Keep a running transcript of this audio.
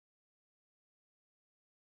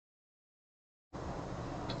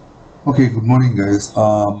Okay, good morning, guys.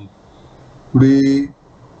 Today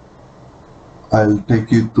I'll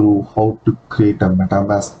take you through how to create a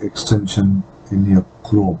Metamask extension in your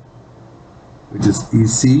Chrome, which is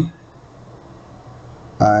easy,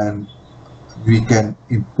 and we can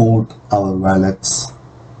import our wallets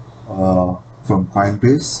from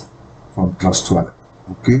Coinbase, from Trust Wallet.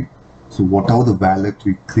 Okay, so whatever the wallet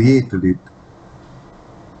we created it,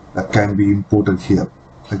 that can be imported here.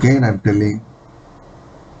 Again, I'm telling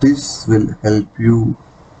this will help you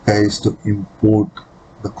guys to import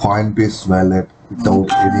the Coinbase wallet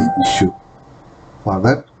without any issue. For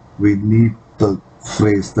that, we need the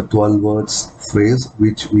phrase, the 12 words phrase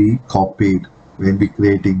which we copied when we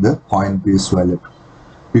creating the Coinbase wallet.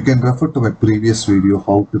 You can refer to my previous video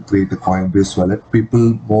how to create a Coinbase wallet.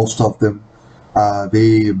 People, most of them,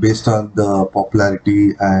 they based on the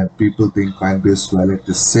popularity and people think Coinbase wallet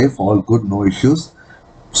is safe, all good, no issues.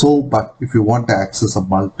 So, but if you want to access a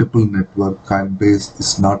multiple network, Coinbase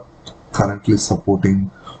is not currently supporting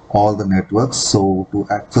all the networks. So to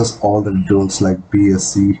access all the networks like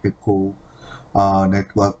BSC, HECO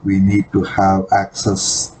network, we need to have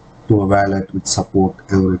access to a wallet which support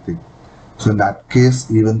everything. So in that case,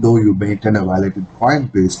 even though you maintain a wallet in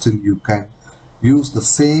Coinbase, still you can use the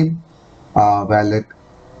same wallet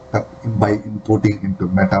by importing into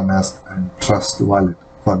MetaMask and Trust Wallet.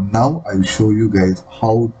 For now, I'll show you guys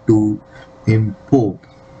how to import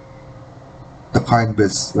the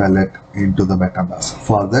Coinbase wallet into the MetaMask.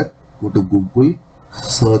 For that, go to Google,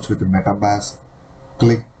 search with the MetaMask,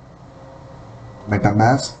 click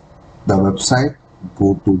MetaMask, the website,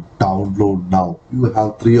 go to download now. You will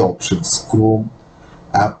have three options: Chrome,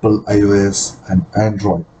 Apple, iOS, and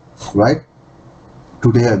Android, right?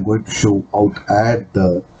 Today I'm going to show how to add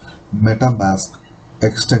the MetaMask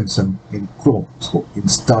extension in Chrome. So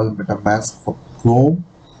install MetaMask for Chrome.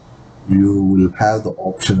 You will have the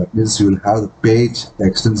option, that means you will have the page, the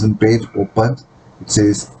extension page opened. It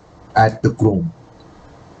says add the Chrome.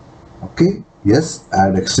 Okay, yes,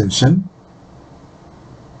 add extension.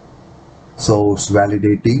 So it's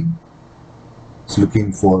validating. It's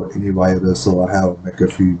looking for any virus. So I have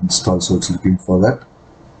McAfee installed, so it's looking for that.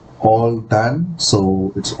 All done.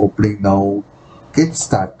 So it's opening now. Get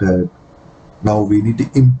started. Now we need to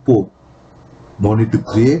import. No need to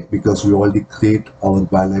create because we already create our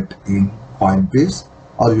wallet in Coinbase,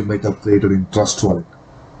 or you might have created in Trust Wallet.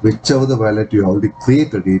 Whichever the wallet you already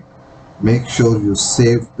created it, make sure you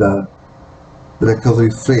save the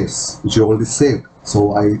recovery phrase which you already saved.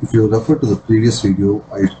 So if you refer to the previous video,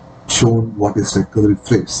 I shown what is recovery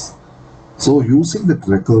phrase. So using that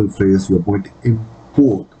recovery phrase, we are going to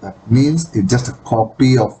import. That means it's just a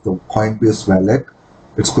copy of the Coinbase wallet.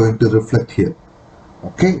 It's going to reflect here.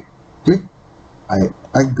 Okay, click I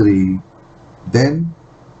agree, then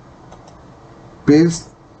paste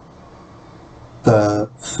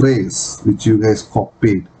the phrase which you guys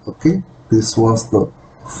copied. Okay, this was the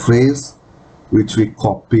phrase which we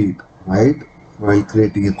copied, right, while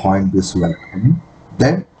creating a Coinbase wallet.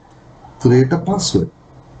 Then create a password.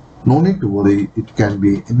 No need to worry, it can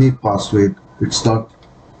be any password. It's not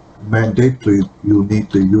mandatory you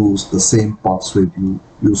need to use the same password you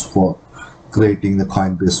use for creating the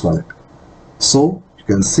Coinbase wallet. So you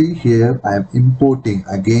can see here I am importing.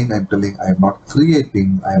 Again, I'm telling I am not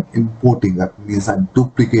creating, I am importing. That means I'm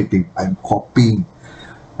duplicating, I'm copying.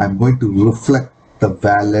 I'm going to reflect the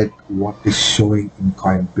wallet what is showing in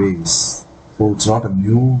Coinbase. So it's not a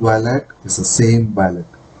new wallet, it's the same wallet.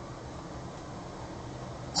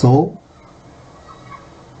 So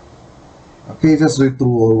okay, just read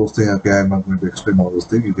through all those things. Okay, I'm not going to explain all those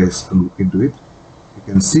things. You guys can look into it. You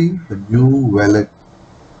can see the new wallet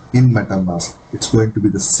in Metamask. It's going to be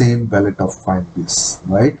the same wallet of Coinbase,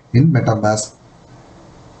 right? In Metamask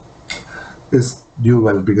is new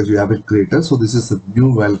wallet because you have it created. So this is the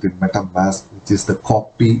new wallet in Metamask, which is the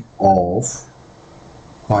copy of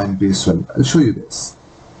Coinbase wallet. I'll show you this.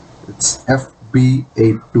 It's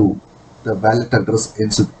FBA2. The wallet address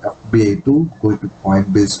ends with FBA2. Go to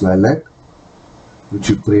Coinbase wallet, which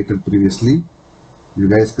you created previously. You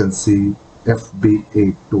guys can see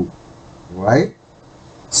FBA2, right?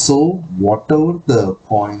 So whatever the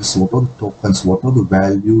coins, whatever the tokens, whatever the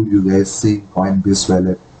value you guys see in Coinbase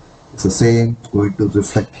wallet, it's the same going to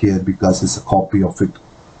reflect here because it's a copy of it.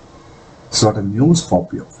 It's not a news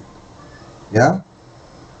copy of it. Yeah,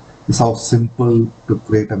 it's how simple to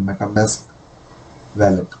create a MetaMask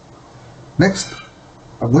wallet. Next,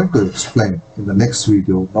 I'm going to explain in the next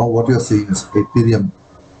video. Now what you're seeing is Ethereum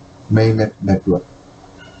mainnet network.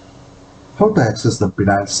 How to access the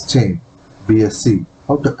Binance chain, BSC.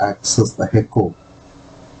 How to access the HECO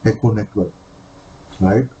network,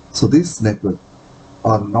 right? So this network,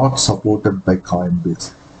 are not supported by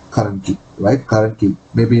Coinbase currently, right? Currently,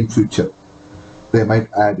 maybe in future they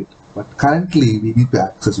might add it, but currently we need to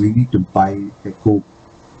access, we need to buy Echo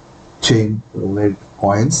chain related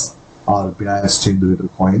coins or Binance chain related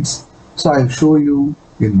coins. So I'll show you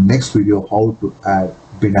in next video how to add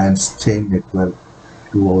Binance chain network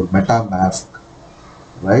to our Metamask,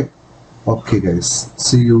 right? Okay guys,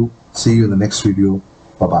 see you in the next video.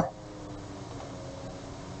 Bye bye.